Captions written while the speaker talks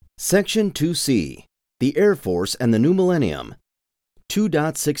Section 2C, the Air Force and the New Millennium.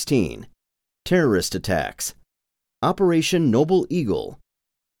 2.16, Terrorist Attacks. Operation Noble Eagle.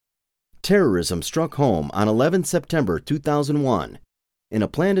 Terrorism struck home on 11 September 2001 in a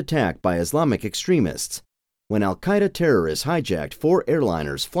planned attack by Islamic extremists when al-Qaeda terrorists hijacked 4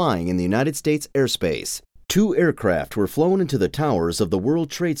 airliners flying in the United States airspace. 2 aircraft were flown into the towers of the World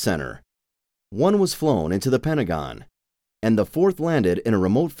Trade Center. 1 was flown into the Pentagon, and the 4th landed in a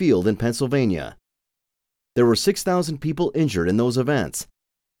remote field in Pennsylvania. There were 6,000 people injured in those events,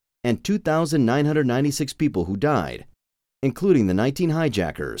 and 2,996 people who died, including the 19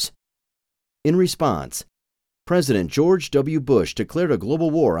 hijackers. In response, President George W. Bush declared a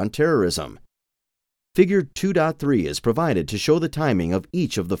global war on terrorism. Figure 2.3 is provided to show the timing of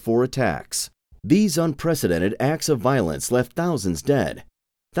each of the 4 attacks. These unprecedented acts of violence left thousands dead,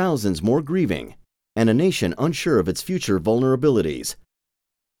 thousands more grieving, and a nation unsure of its future vulnerabilities.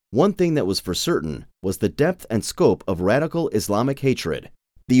 One thing that was for certain was the depth and scope of radical Islamic hatred.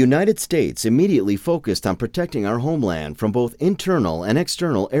 The United States immediately focused on protecting our homeland from both internal and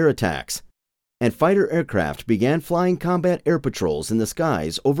external air attacks, and fighter aircraft began flying combat air patrols in the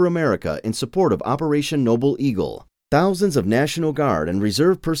skies over America in support of Operation Noble Eagle. Thousands of National Guard and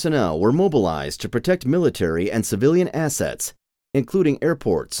Reserve personnel were mobilized to protect military and civilian assets, including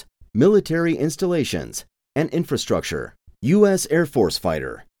airports, military installations, and infrastructure. U.S. Air Force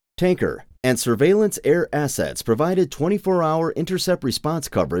fighter, tanker, and surveillance air assets provided 24-hour intercept response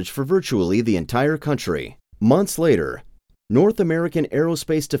coverage for virtually the entire country. Months later, North American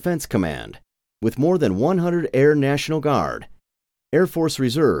Aerospace Defense Command, with more than 100 Air National Guard, Air Force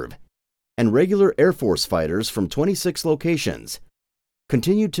Reserve, and regular Air Force fighters from 26 locations,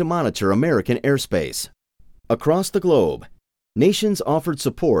 continued to monitor American airspace. Across the globe, nations offered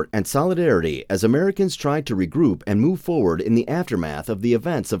support and solidarity as Americans tried to regroup and move forward in the aftermath of the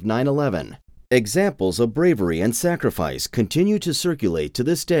events of 9/11. Examples of bravery and sacrifice continue to circulate to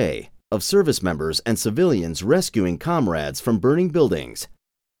this day of service members and civilians rescuing comrades from burning buildings,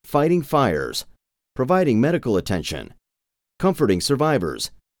 fighting fires, providing medical attention, comforting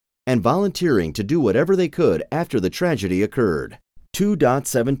survivors, and volunteering to do whatever they could after the tragedy occurred.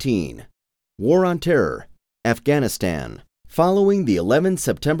 2.17, War on Terror, Afghanistan. Following the 11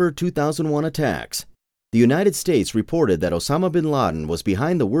 September 2001 attacks, the United States reported that Osama bin Laden was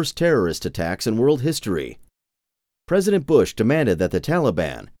behind the worst terrorist attacks in world history. President Bush demanded that the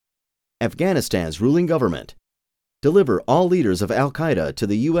Taliban, Afghanistan's ruling government, deliver all leaders of al-Qaeda to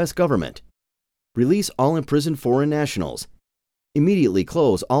the U.S. government, release all imprisoned foreign nationals, immediately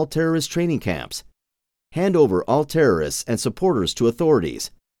close all terrorist training camps, hand over all terrorists and supporters to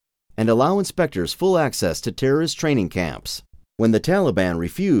authorities, and allow inspectors full access to terrorist training camps. When the Taliban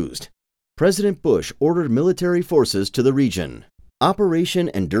refused, President Bush ordered military forces to the region. Operation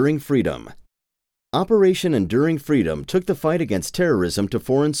Enduring Freedom. Operation Enduring Freedom took the fight against terrorism to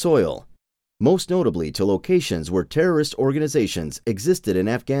foreign soil, most notably to locations where terrorist organizations existed in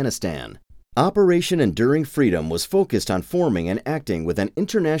Afghanistan. Operation Enduring Freedom was focused on forming and acting with an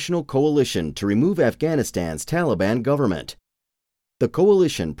international coalition to remove Afghanistan's Taliban government. The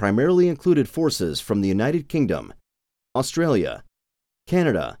coalition primarily included forces from the United Kingdom, Australia,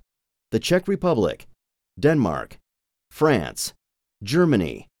 Canada, the Czech Republic, Denmark, France,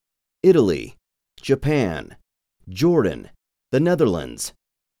 Germany, Italy, Japan, Jordan, the Netherlands,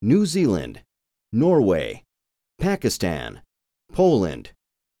 New Zealand, Norway, Pakistan, Poland,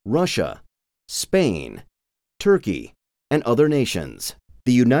 Russia, Spain, Turkey, and other nations.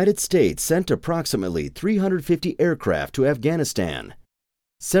 The United States sent approximately 350 aircraft to Afghanistan,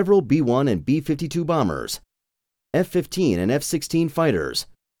 several B-1 and B-52 bombers, F-15 and F-16 fighters,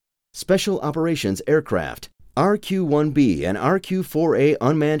 Special Operations Aircraft, RQ-1B and RQ-4A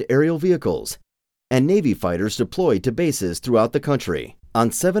unmanned aerial vehicles, and Navy fighters deployed to bases throughout the country.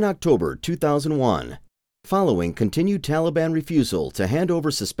 On 7 October 2001, following continued Taliban refusal to hand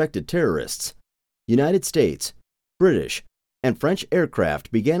over suspected terrorists, United States, British, and French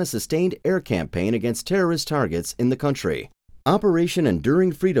aircraft began a sustained air campaign against terrorist targets in the country. Operation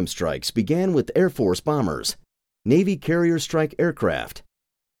Enduring Freedom strikes began with Air Force bombers, Navy carrier strike aircraft,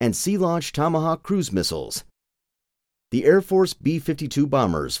 and sea-launched Tomahawk cruise missiles. The Air Force B-52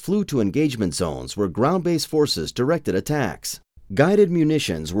 bombers flew to engagement zones where ground-based forces directed attacks. Guided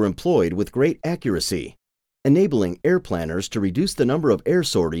munitions were employed with great accuracy, enabling air planners to reduce the number of air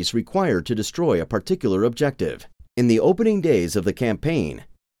sorties required to destroy a particular objective. In the opening days of the campaign,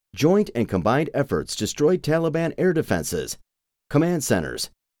 joint and combined efforts destroyed Taliban air defenses, command centers,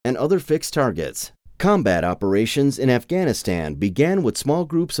 and other fixed targets. Combat operations in Afghanistan began with small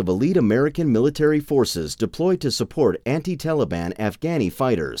groups of elite American military forces deployed to support anti-Taliban Afghani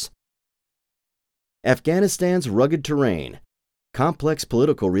fighters. Afghanistan's rugged terrain, complex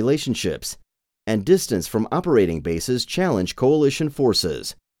political relationships, and distance from operating bases challenged coalition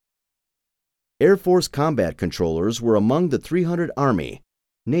forces. Air Force combat controllers were among the 300 Army,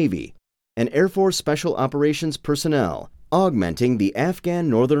 Navy, and Air Force Special Operations personnel, augmenting the Afghan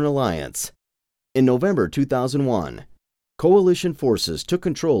Northern Alliance. In November 2001, coalition forces took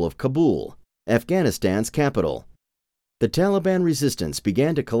control of Kabul, Afghanistan's capital. The Taliban resistance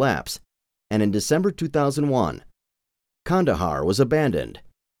began to collapse, and in December 2001, Kandahar was abandoned,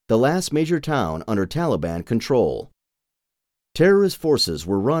 the last major town under Taliban control. Terrorist forces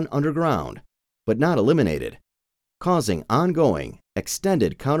were run underground, but not eliminated, causing ongoing,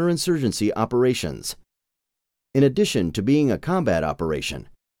 extended counterinsurgency operations. In addition to being a combat operation,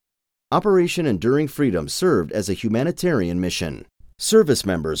 Operation Enduring Freedom served as a humanitarian mission. Service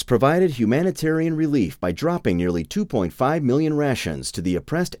members provided humanitarian relief by dropping nearly 2.5 million rations to the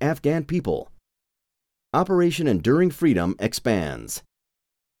oppressed Afghan people. Operation Enduring Freedom expands.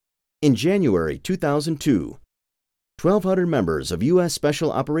 In January 2002, 1,200 members of U.S.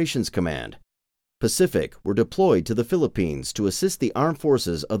 Special Operations Command, Pacific, were deployed to the Philippines to assist the armed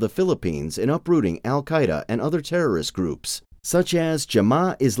forces of the Philippines in uprooting al-Qaeda and other terrorist groups, such as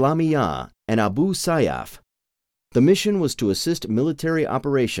Jamaah Islamiyah and Abu Sayyaf. The mission was to assist military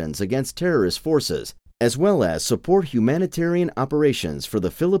operations against terrorist forces, as well as support humanitarian operations for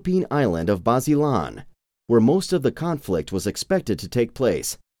the Philippine island of Basilan, where most of the conflict was expected to take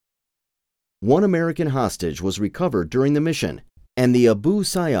place. One American hostage was recovered during the mission, and the Abu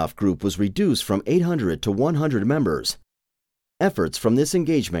Sayyaf group was reduced from 800 to 100 members. Efforts from this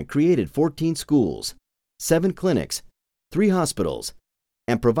engagement created 14 schools, 7 clinics, 3 hospitals,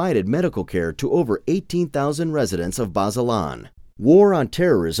 and provided medical care to over 18,000 residents of Basilan. War on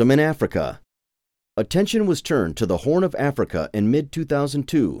terrorism in Africa. Attention was turned to the Horn of Africa in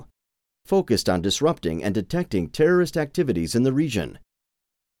mid-2002, focused on disrupting and detecting terrorist activities in the region.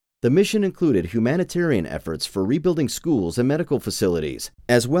 The mission included humanitarian efforts for rebuilding schools and medical facilities,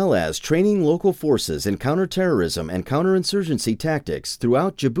 as well as training local forces in counterterrorism and counterinsurgency tactics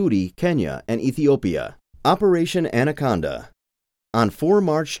throughout Djibouti, Kenya, and Ethiopia. Operation Anaconda. On 4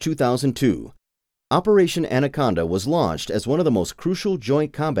 March 2002, Operation Anaconda was launched as one of the most crucial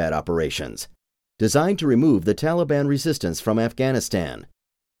joint combat operations, designed to remove the Taliban resistance from Afghanistan.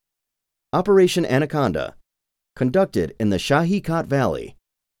 Operation Anaconda, conducted in the Shahi-Kot Valley,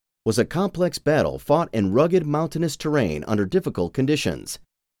 was a complex battle fought in rugged mountainous terrain under difficult conditions.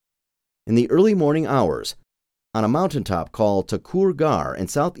 In the early morning hours, on a mountaintop called Takur Gar in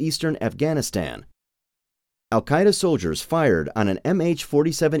southeastern Afghanistan, al-Qaeda soldiers fired on an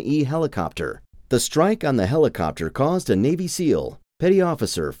MH-47E helicopter. The strike on the helicopter caused a Navy SEAL, Petty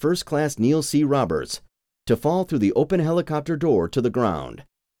Officer First Class Neil C. Roberts, to fall through the open helicopter door to the ground.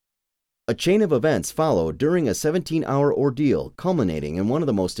 A chain of events followed during a 17-hour ordeal culminating in one of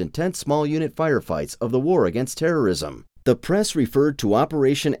the most intense small unit firefights of the war against terrorism. The press referred to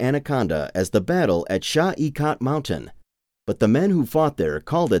Operation Anaconda as the battle at Shah-e-Kot Mountain, but the men who fought there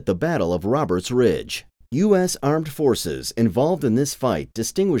called it the Battle of Roberts Ridge. U.S. armed forces involved in this fight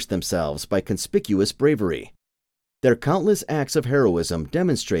distinguished themselves by conspicuous bravery. Their countless acts of heroism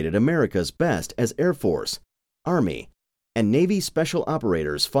demonstrated America's best as Air Force, Army, and Navy special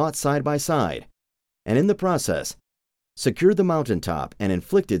operators fought side by side, and in the process, secured the mountaintop and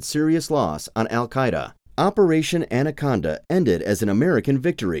inflicted serious loss on al-Qaeda. Operation Anaconda ended as an American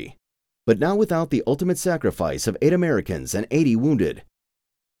victory, but not without the ultimate sacrifice of 8 Americans and 80 wounded.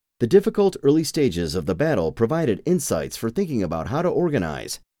 The difficult early stages of the battle provided insights for thinking about how to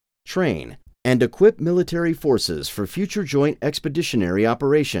organize, train, and equip military forces for future joint expeditionary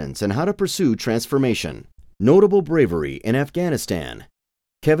operations and how to pursue transformation. Notable bravery in Afghanistan.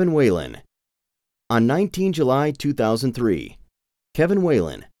 Kevin Whalen. On 19 July 2003, Kevin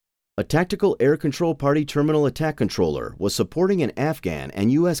Whalen, a Tactical Air Control Party Terminal Attack Controller, was supporting an Afghan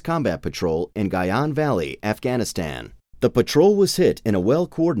and U.S. combat patrol in Ghayan Valley, Afghanistan. The patrol was hit in a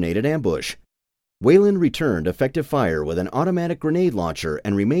well-coordinated ambush. Whalen returned effective fire with an automatic grenade launcher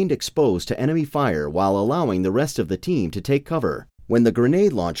and remained exposed to enemy fire while allowing the rest of the team to take cover. When the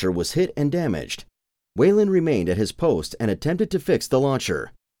grenade launcher was hit and damaged, Whalen remained at his post and attempted to fix the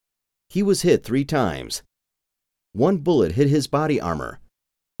launcher. He was hit 3 times. 1 bullet hit his body armor,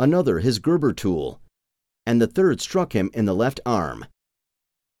 another his Gerber tool, and the third struck him in the left arm.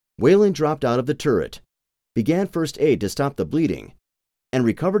 Whalen dropped out of the turret, began first aid to stop the bleeding, and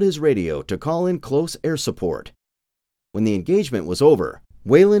recovered his radio to call in close air support. When the engagement was over,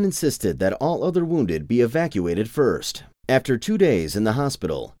 Whalen insisted that all other wounded be evacuated first. After 2 days in the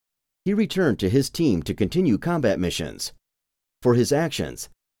hospital, he returned to his team to continue combat missions. For his actions,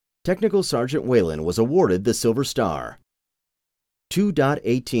 Technical Sergeant Whalen was awarded the Silver Star.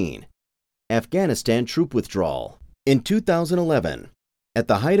 2.18 Afghanistan Troop Withdrawal. In 2011, at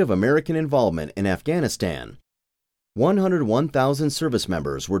the height of American involvement in Afghanistan, 101,000 service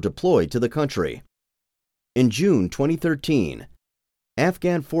members were deployed to the country. In June 2013,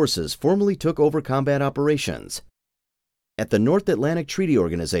 Afghan forces formally took over combat operations. At the North Atlantic Treaty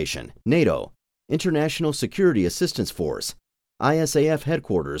Organization, NATO, International Security Assistance Force, ISAF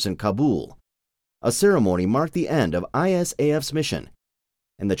headquarters in Kabul, a ceremony marked the end of ISAF's mission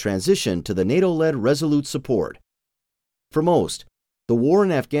and the transition to the NATO-led Resolute Support. For most, the war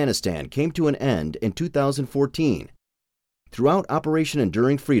in Afghanistan came to an end in 2014. Throughout Operation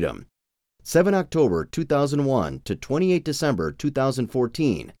Enduring Freedom, 7 October 2001 to 28 December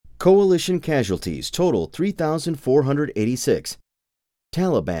 2014, coalition casualties totaled 3,486.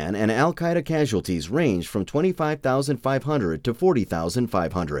 Taliban and al-Qaeda casualties ranged from 25,500 to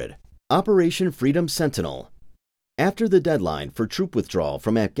 40,500. Operation Freedom Sentinel. After the deadline for troop withdrawal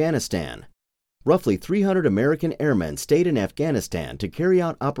from Afghanistan, roughly 300 American airmen stayed in Afghanistan to carry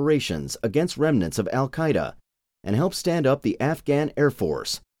out operations against remnants of al-Qaeda and help stand up the Afghan Air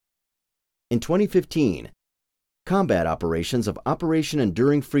Force. In 2015, combat operations of Operation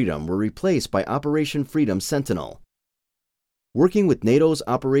Enduring Freedom were replaced by Operation Freedom Sentinel. Working with NATO's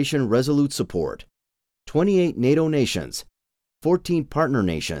Operation Resolute Support, 28 NATO nations, 14 partner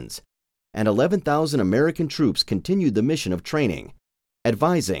nations, and 11,000 American troops continued the mission of training,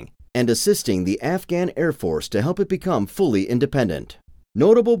 advising, and assisting the Afghan Air Force to help it become fully independent.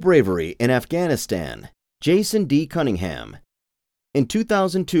 Notable bravery in Afghanistan. Jason D. Cunningham. In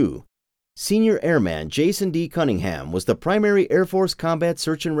 2002, Senior Airman Jason D. Cunningham was the primary Air Force combat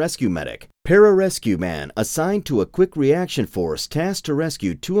search and rescue medic, pararescue man assigned to a quick reaction force tasked to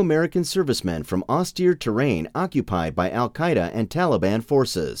rescue 2 American servicemen from austere terrain occupied by al-Qaeda and Taliban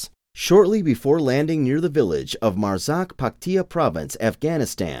forces. Shortly before landing near the village of Marzak Paktia Province,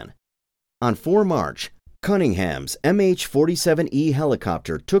 Afghanistan, on 4 March, Cunningham's MH-47E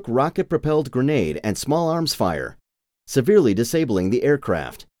helicopter took rocket-propelled grenade and small arms fire, severely disabling the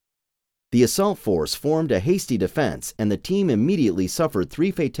aircraft. The assault force formed a hasty defense, and the team immediately suffered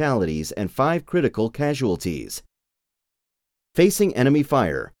 3 fatalities and 5 critical casualties. Facing enemy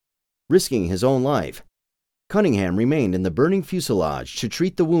fire, risking his own life, Cunningham remained in the burning fuselage to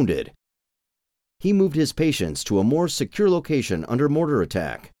treat the wounded. He moved his patients to a more secure location under mortar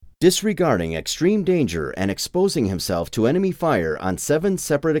attack, disregarding extreme danger and exposing himself to enemy fire on 7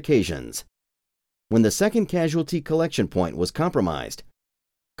 separate occasions. When the second casualty collection point was compromised,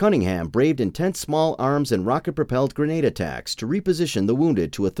 Cunningham braved intense small arms and rocket-propelled grenade attacks to reposition the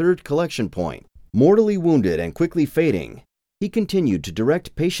wounded to a 3rd collection point. Mortally wounded and quickly fading, he continued to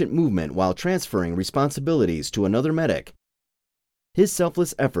direct patient movement while transferring responsibilities to another medic. His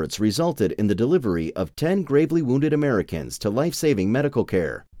selfless efforts resulted in the delivery of 10 gravely wounded Americans to life-saving medical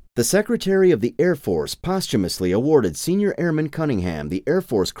care. The Secretary of the Air Force posthumously awarded Senior Airman Cunningham the Air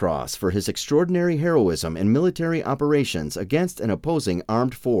Force Cross for his extraordinary heroism in military operations against an opposing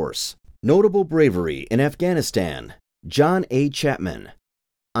armed force. Notable bravery in Afghanistan. John A. Chapman.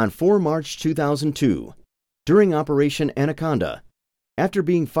 On 4 March 2002, during Operation Anaconda, after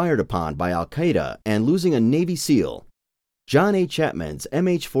being fired upon by al-Qaeda and losing a Navy SEAL, John A. Chapman's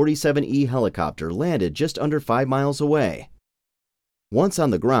MH-47E helicopter landed just under 5 miles away. Once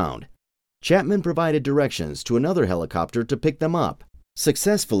on the ground, Chapman provided directions to another helicopter to pick them up,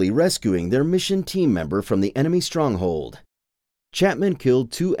 successfully rescuing their mission team member from the enemy stronghold. Chapman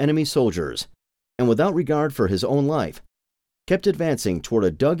killed 2 enemy soldiers, and without regard for his own life, kept advancing toward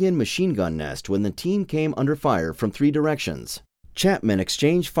a dug-in machine gun nest when the team came under fire from 3 directions. Chapman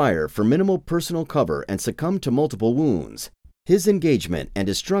exchanged fire for minimal personal cover and succumbed to multiple wounds. His engagement and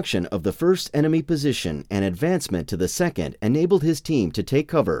destruction of the first enemy position and advancement to the second enabled his team to take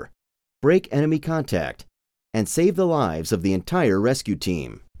cover, break enemy contact, and save the lives of the entire rescue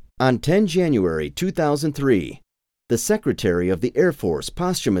team. On 10 January 2003, the Secretary of the Air Force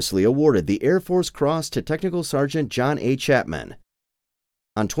posthumously awarded the Air Force Cross to Technical Sergeant John A. Chapman.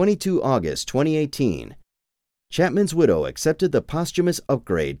 On 22 August 2018, Chapman's widow accepted the posthumous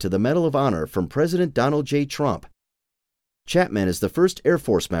upgrade to the Medal of Honor from President Donald J. Trump. Chapman is the first Air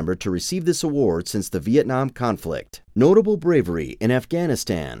Force member to receive this award since the Vietnam conflict. Notable bravery in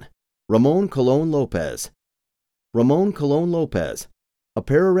Afghanistan. Ramon Colon Lopez. Ramon Colon Lopez, a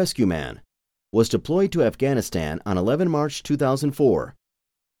pararescue man, was deployed to Afghanistan on 11 March 2004.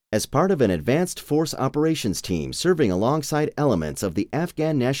 as part of an advanced force operations team serving alongside elements of the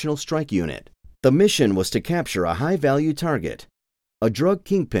Afghan National Strike Unit. The mission was to capture a high-value target, a drug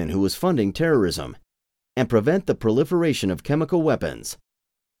kingpin who was funding terrorism, and prevent the proliferation of chemical weapons.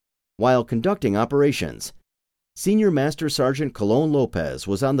 While conducting operations, Senior Master Sergeant Colon Lopez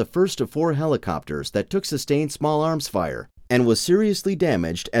was on the first of 4 helicopters that took sustained small arms fire and was seriously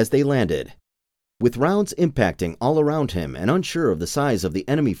damaged as they landed. With rounds impacting all around him and unsure of the size of the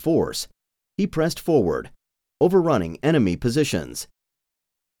enemy force, he pressed forward, overrunning enemy positions.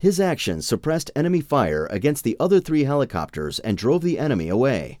 His actions suppressed enemy fire against the other 3 helicopters and drove the enemy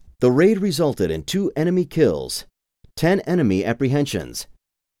away. The raid resulted in 2 enemy kills, 10 enemy apprehensions,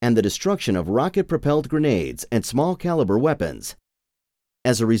 and the destruction of rocket-propelled grenades and small-caliber weapons.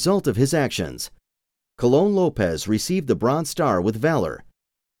 As a result of his actions, Colon Lopez received the Bronze Star with Valor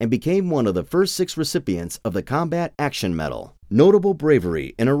and became one of the first 6 recipients of the Combat Action Medal. Notable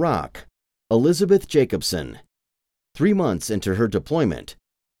bravery in Iraq. Elizabeth Jacobson. 3 months into her deployment,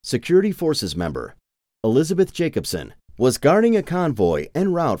 Security Forces member Elizabeth Jacobson was guarding a convoy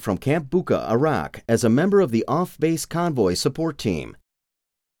en route from Camp Bucca, Iraq, as a member of the off-base convoy support team.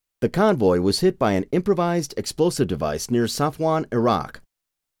 The convoy was hit by an improvised explosive device near Safwan, Iraq.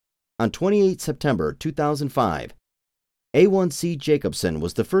 On 28 September 2005, A1C Jacobson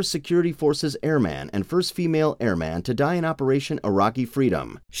was the first Security Forces airman and first female airman to die in Operation Iraqi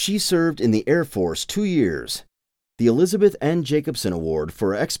Freedom. She served in the Air Force 2 years. The Elizabeth N. Jacobson Award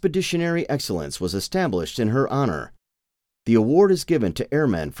for Expeditionary Excellence was established in her honor. The award is given to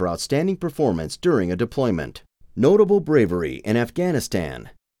airmen for outstanding performance during a deployment. Notable bravery in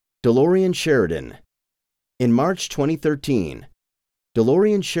Afghanistan. DeLorean Sheridan. In March 2013,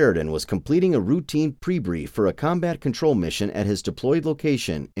 DeLorean Sheridan was completing a routine pre-brief for a combat control mission at his deployed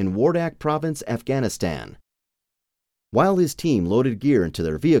location in Wardak Province, Afghanistan. While his team loaded gear into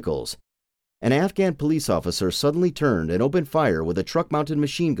their vehicles, an Afghan police officer suddenly turned and opened fire with a truck-mounted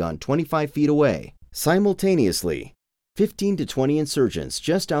machine gun 25 feet away. Simultaneously, 15 to 20 insurgents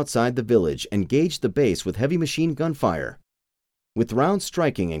just outside the village engaged the base with heavy machine gun fire. With rounds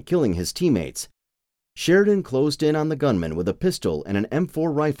striking and killing his teammates, Sheridan closed in on the gunman with a pistol and an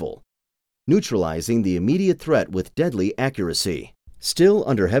M4 rifle, neutralizing the immediate threat with deadly accuracy. Still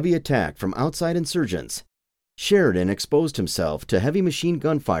under heavy attack from outside insurgents, Sheridan exposed himself to heavy machine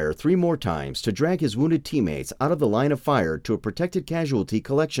gun fire 3 more times to drag his wounded teammates out of the line of fire to a protected casualty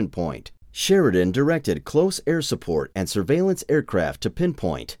collection point. Sheridan directed close air support and surveillance aircraft to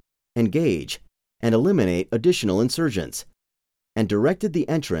pinpoint, engage, and eliminate additional insurgents, and directed the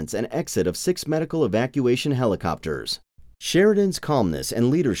entrance and exit of 6 medical evacuation helicopters. Sheridan's calmness and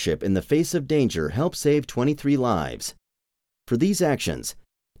leadership in the face of danger helped save 23 lives. For these actions,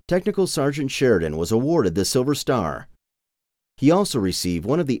 Technical Sergeant Sheridan was awarded the Silver Star. He also received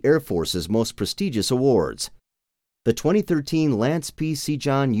one of the Air Force's most prestigious awards, the 2013 Lance P.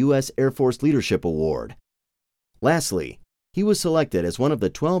 Sejon U.S. Air Force Leadership Award. Lastly, he was selected as one of the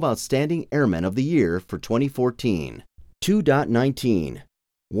 12 Outstanding Airmen of the Year for 2014. 2.19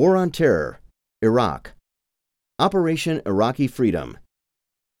 War on Terror, Iraq. Operation Iraqi Freedom.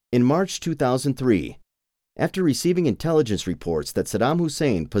 In March 2003, after receiving intelligence reports that Saddam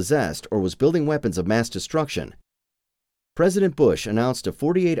Hussein possessed or was building weapons of mass destruction, President Bush announced a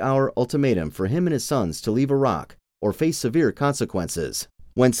 48-hour ultimatum for him and his sons to leave Iraq or face severe consequences.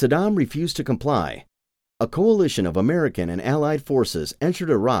 When Saddam refused to comply, a coalition of American and Allied forces entered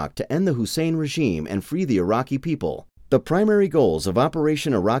Iraq to end the Hussein regime and free the Iraqi people. The primary goals of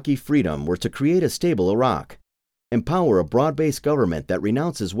Operation Iraqi Freedom were to create a stable Iraq, empower a broad-based government that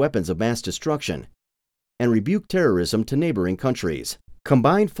renounces weapons of mass destruction, and rebuke terrorism to neighboring countries.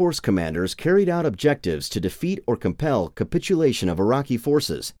 Combined force commanders carried out objectives to defeat or compel capitulation of Iraqi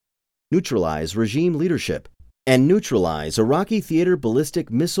forces, neutralize regime leadership, and neutralize Iraqi theater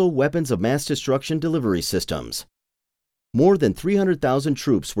ballistic missile weapons of mass destruction delivery systems. More than 300,000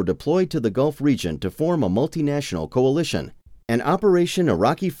 troops were deployed to the Gulf region to form a multinational coalition, and Operation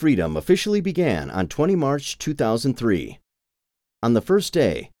Iraqi Freedom officially began on 20 March 2003. On the first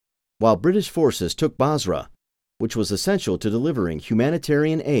day, while British forces took Basra, which was essential to delivering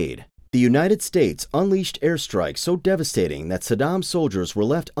humanitarian aid, the United States unleashed airstrikes so devastating that Saddam's soldiers were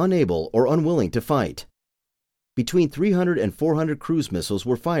left unable or unwilling to fight. Between 300 and 400 cruise missiles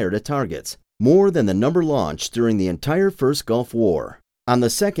were fired at targets, more than the number launched during the entire First Gulf War. On the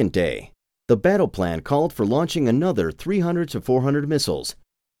second day, the battle plan called for launching another 300 to 400 missiles,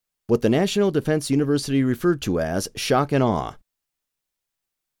 what the National Defense University referred to as shock and awe.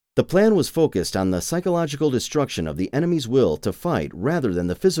 The plan was focused on the psychological destruction of the enemy's will to fight rather than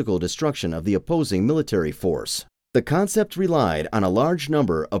the physical destruction of the opposing military force. The concept relied on a large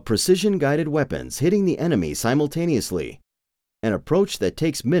number of precision-guided weapons hitting the enemy simultaneously, an approach that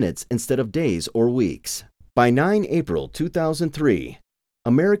takes minutes instead of days or weeks. By 9 April 2003,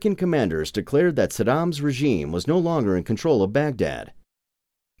 American commanders declared that Saddam's regime was no longer in control of Baghdad.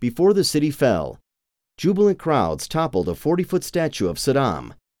 Before the city fell, jubilant crowds toppled a 40-foot statue of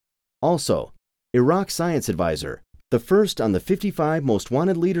Saddam. Also, Iraq Science Advisor, the first on the 55 most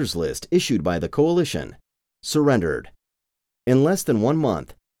wanted leaders list issued by the coalition, surrendered. In less than 1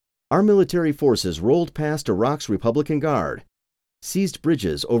 month, our military forces rolled past Iraq's Republican Guard, seized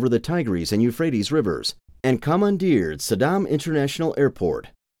bridges over the Tigris and Euphrates rivers, and commandeered Saddam International Airport.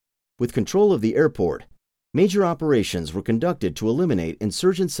 With control of the airport, major operations were conducted to eliminate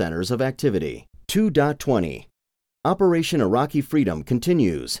insurgent centers of activity. 2.20 Operation Iraqi Freedom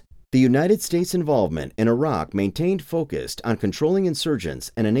continues. The United States' involvement in Iraq maintained focused on controlling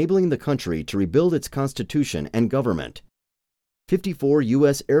insurgents and enabling the country to rebuild its constitution and government. 54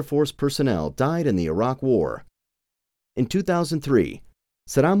 U.S. Air Force personnel died in the Iraq War. In 2003,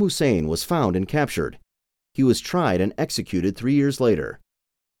 Saddam Hussein was found and captured. He was tried and executed 3 years later.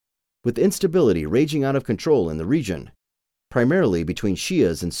 With instability raging out of control in the region, primarily between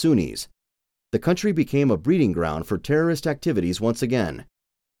Shias and Sunnis, the country became a breeding ground for terrorist activities once again.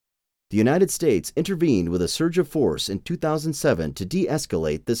 The United States intervened with a surge of force in 2007 to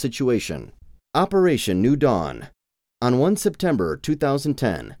de-escalate the situation. Operation New Dawn. On 1 September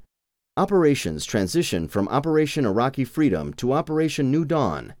 2010, operations transitioned from Operation Iraqi Freedom to Operation New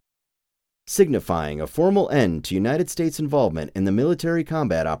Dawn, signifying a formal end to United States involvement in the military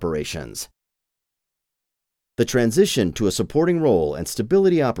combat operations. The transition to a supporting role and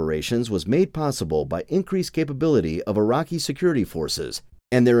stability operations was made possible by increased capability of Iraqi security forces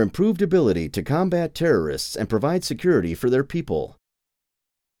and their improved ability to combat terrorists and provide security for their people.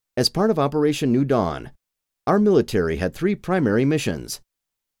 As part of Operation New Dawn, our military had 3 primary missions: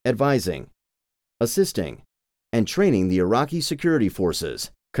 advising, assisting, and training the Iraqi security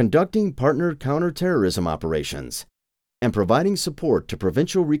forces, conducting partnered counterterrorism operations, and providing support to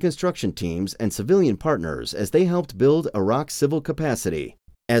provincial reconstruction teams and civilian partners as they helped build Iraq's civil capacity.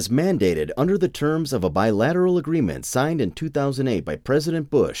 As mandated under the terms of a bilateral agreement signed in 2008 by President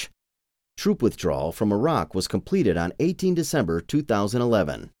Bush, troop withdrawal from Iraq was completed on 18 December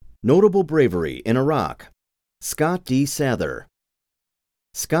 2011. Notable bravery in Iraq. Scott D. Sather.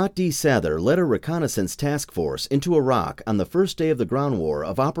 Scott D. Sather led a reconnaissance task force into Iraq on the first day of the ground war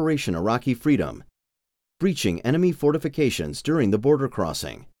of Operation Iraqi Freedom, breaching enemy fortifications during the border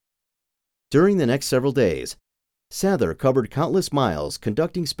crossing. During the next several days, Sather covered countless miles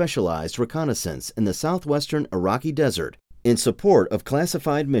conducting specialized reconnaissance in the southwestern Iraqi desert in support of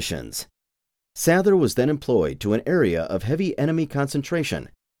classified missions. Sather was then employed to an area of heavy enemy concentration,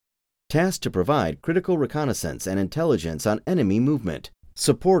 tasked to provide critical reconnaissance and intelligence on enemy movement,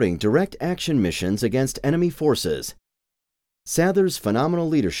 supporting direct action missions against enemy forces. Sather's phenomenal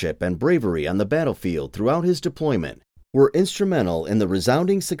leadership and bravery on the battlefield throughout his deployment were instrumental in the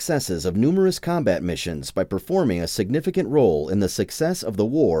resounding successes of numerous combat missions by performing a significant role in the success of the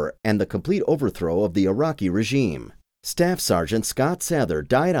war and the complete overthrow of the Iraqi regime. Staff Sergeant Scott Sather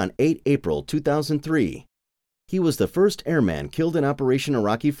died on 8 April 2003. He was the first airman killed in Operation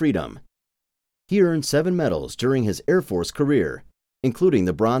Iraqi Freedom. He earned 7 medals during his Air Force career, including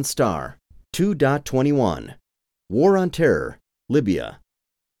the Bronze Star. 2.21 War on Terror, Libya.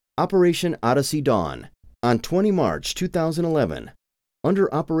 Operation Odyssey Dawn. On 20 March 2011,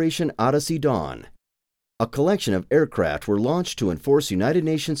 under Operation Odyssey Dawn, a collection of aircraft were launched to enforce United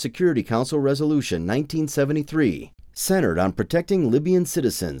Nations Security Council Resolution 1973, centered on protecting Libyan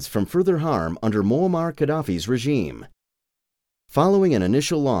citizens from further harm under Muammar Gaddafi's regime. Following an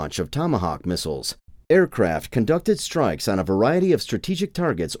initial launch of Tomahawk missiles, aircraft conducted strikes on a variety of strategic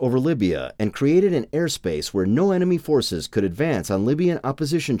targets over Libya and created an airspace where no enemy forces could advance on Libyan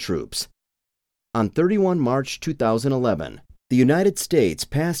opposition troops. On 31 March 2011, the United States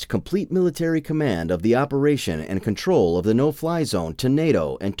passed complete military command of the operation and control of the no-fly zone to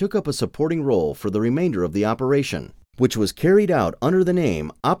NATO and took up a supporting role for the remainder of the operation, which was carried out under the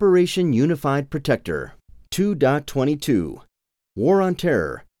name Operation Unified Protector. 2.22 War on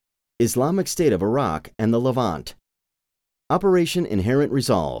Terror, Islamic State of Iraq and the Levant. Operation Inherent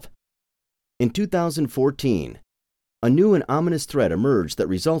Resolve. In 2014, a new and ominous threat emerged that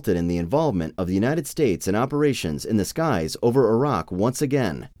resulted in the involvement of the United States in operations in the skies over Iraq once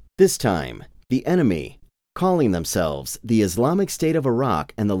again. This time, the enemy, calling themselves the Islamic State of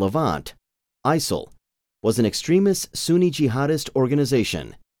Iraq and the Levant, ISIL, was an extremist Sunni jihadist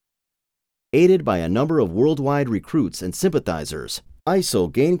organization. Aided by a number of worldwide recruits and sympathizers,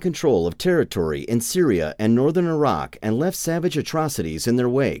 ISIL gained control of territory in Syria and northern Iraq and left savage atrocities in their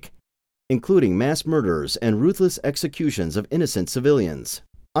wake, including mass murders and ruthless executions of innocent civilians.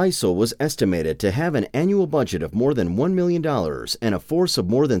 ISIL was estimated to have an annual budget of more than $1 million and a force of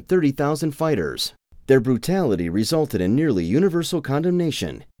more than 30,000 fighters. Their brutality resulted in nearly universal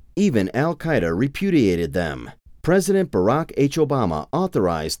condemnation. Even al-Qaeda repudiated them. President Barack H. Obama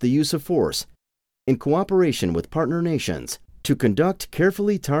authorized the use of force, in cooperation with partner nations, to conduct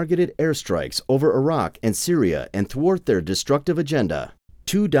carefully targeted airstrikes over Iraq and Syria and thwart their destructive agenda.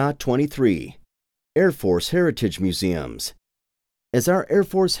 2.23 Air Force Heritage Museums. As our Air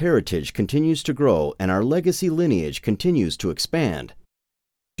Force heritage continues to grow and our legacy lineage continues to expand,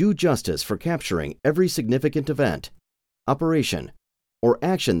 do justice for capturing every significant event, operation, or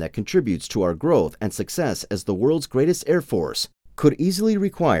action that contributes to our growth and success as the world's greatest Air Force could easily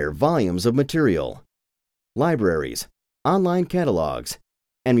require volumes of material. Libraries, online catalogs,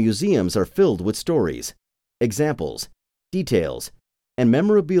 and museums are filled with stories, examples, details, and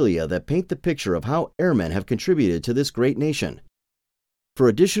memorabilia that paint the picture of how airmen have contributed to this great nation. For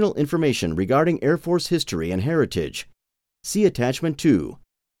additional information regarding Air Force history and heritage, see Attachment 2,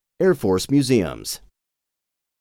 Air Force Museums.